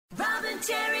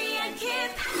Terry and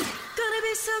Kip. Gonna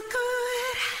be so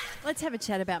good. Let's have a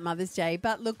chat about Mother's Day.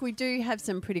 But look, we do have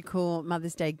some pretty cool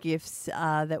Mother's Day gifts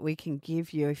that we can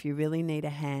give you if you really need a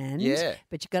hand. Yeah.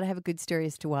 But you've got to have a good story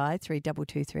as to why.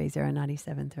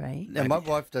 32230973. Now, my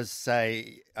wife does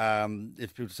say,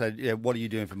 if people say, yeah, what are you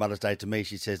doing for Mother's Day to me?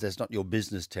 She says, that's not your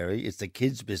business, Terry. It's the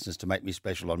kids' business to make me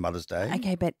special on Mother's Day.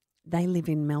 Okay, but they live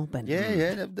in Melbourne.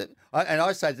 Yeah. And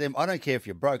I say to them, I don't care if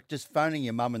you're broke. Just phoning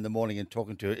your mum in the morning and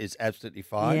talking to her is absolutely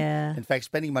fine. Yeah. In fact,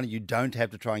 spending money you don't have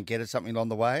to try and get her something on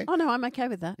the way. Oh, no, I'm okay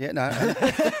with that. Yeah, no.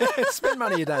 Spend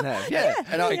money you don't have. Yeah.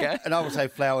 And I would say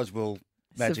flowers will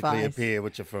magically Suffice. appear,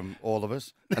 which are from all of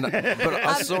us. But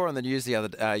I saw on the news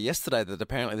yesterday that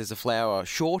apparently there's a flower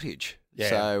shortage. Yeah.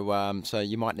 So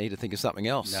you might need to think of something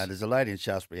else. No, there's a lady in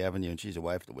Shaftesbury Avenue and she's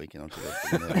away for the weekend.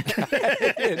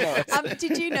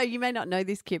 Did you know, you may not know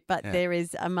this, Kip, but there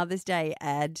is a Mother's Day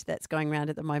ad that's going around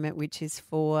at the moment, which is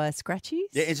for scratchies.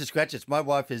 Yeah, it's a scratches. My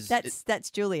wife is... That's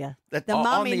Julia. That- The on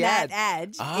mum in the that ad. ad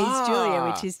is Julia,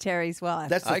 which is Terry's wife.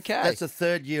 That's Okay. the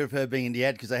third year of her being in the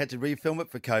ad because they had to refilm it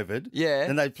for COVID. Yeah.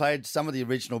 Then they played some of the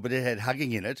original, but it had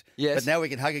hugging in it. Yes. But now we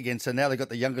can hug again, so now they've got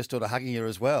the youngest daughter hugging her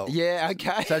as well. Yeah,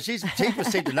 okay. So she's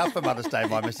received enough for Mother's Day,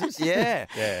 my missus. Yeah.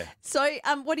 Yeah. So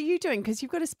what are you doing? Because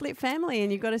you've got a split family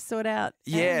and you've got to sort out...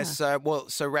 Yeah, so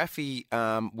Rafi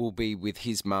will be with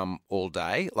his mum all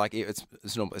day. Like it's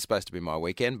supposed to be my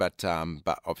weekend, but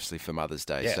obviously for Mother's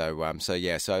Day.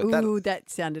 Yeah. So Ooh, that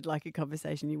sounded like a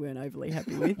conversation you weren't overly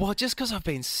happy with. Well, just because I've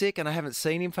been sick and I haven't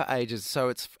seen him for ages,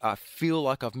 so I feel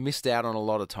like I've missed out on a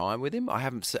lot of time with him. I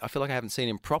feel like I haven't seen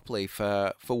him properly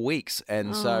for weeks,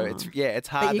 and so it's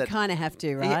hard. But you kind of have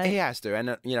to, right? He has to,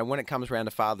 and when it comes around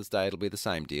to Father's Day, it'll be the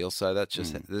same deal. So that's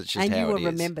just and how you will it is.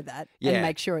 remember that Yeah. and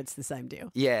make sure it's the same deal.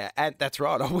 Yeah, and that's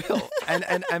right, I will.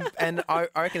 and I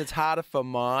reckon it's harder for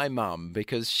my mum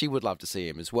because she would love to see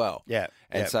him as well. Yeah,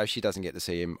 And yeah. so she doesn't get to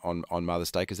see him on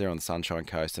Mother's Day because they're on the Sunshine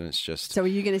Coast, and it's just So are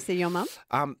you going to see your mum?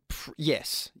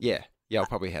 yes, yeah, I'll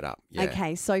probably head up. Yeah.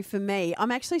 Okay, so for me,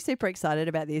 I'm actually super excited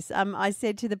about this. I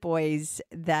said to the boys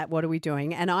that, what are we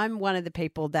doing? And I'm one of the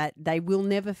people that they will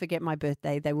never forget my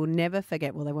birthday. They will never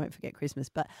forget, well, they won't forget Christmas,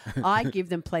 but I give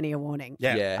them plenty of warning.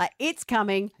 Yeah. Yeah. Like, it's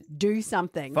coming, do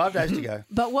something. 5 days to go.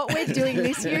 But what we're doing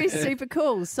this year is super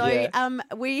cool. So Yeah.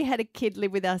 we had a kid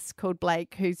live with us called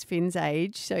Blake, who's Finn's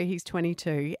age. So he's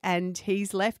 22, and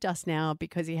he's left us now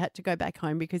because he had to go back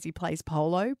home because he plays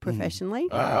polo professionally.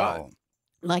 Oh.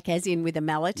 Like as in with a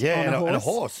mallet Yeah, on a horse. and a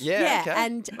horse. Yeah, okay.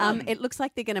 And it looks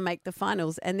like they're going to make the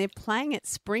finals, and they're playing at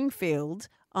Springfield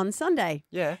on Sunday.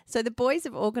 Yeah. So the boys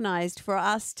have organised for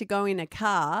us to go in a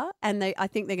car, and I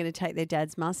think they're going to take their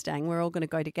dad's Mustang. We're all going to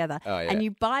go together. Oh, yeah. And you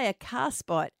buy a car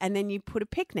spot, and then you put a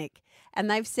picnic.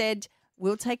 And they've said,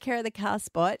 we'll take care of the car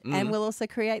spot, and we'll also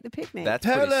create the picnic. That's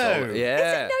pretty Hello. solid.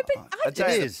 Yeah. No, but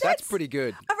That's pretty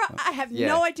good. All right, I have Yeah.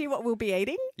 no idea what we'll be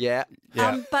eating. Yeah.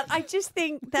 Yeah. But I just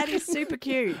think that is super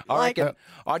cute. I reckon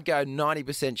I'd go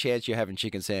 90% chance you're having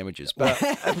chicken sandwiches, but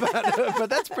but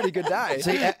that's a pretty good day.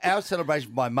 See, our celebration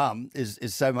with my mum is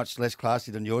so much less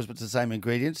classy than yours, but it's the same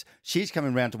ingredients. She's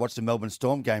coming round to watch the Melbourne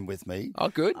Storm game with me. Oh,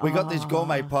 good. We got these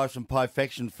gourmet pies from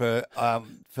Piefection for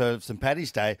St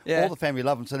Paddy's Day. Yeah. All the family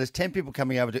love them. So there's 10 people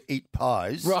coming over to eat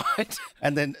pies. Right.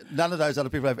 And then none of those other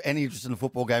people have any interest in the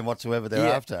football game whatsoever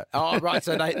thereafter. Oh, right.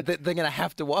 So they're going to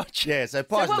have to watch. Yeah, so So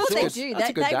pies what and will they sauce. do? That's They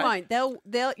a good day. won't. They'll.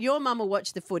 Your mum will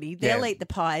watch the footy. They'll Yeah. eat the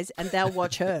pies, and they'll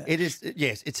watch her. It is,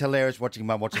 yes, it's hilarious watching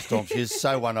Mum watch the Storm. She is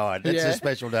so one-eyed. That's Yeah. a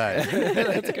special day.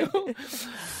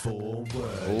 4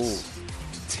 words.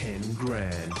 10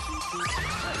 grand.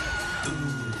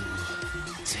 Ooh,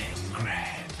 10 grand.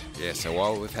 Yeah, so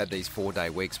while we've had these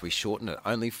 4-day weeks, we shorten it.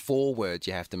 Only 4 words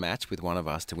you have to match with one of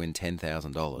us to win But if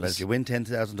 $10,000. you win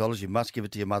 $10,000, you must give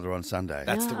it to your mother on Sunday.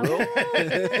 That's the rule.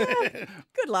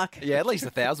 Good luck. Yeah, at least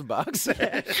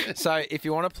 $1,000. So if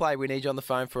you want to play, we need you on the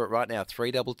phone for it right now.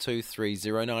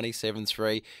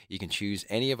 32230973. You can choose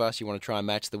any of us you want to try and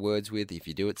match the words with. If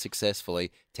you do it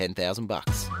successfully,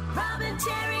 $10,000. Robin,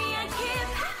 Terry and Kip.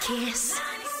 Kiss.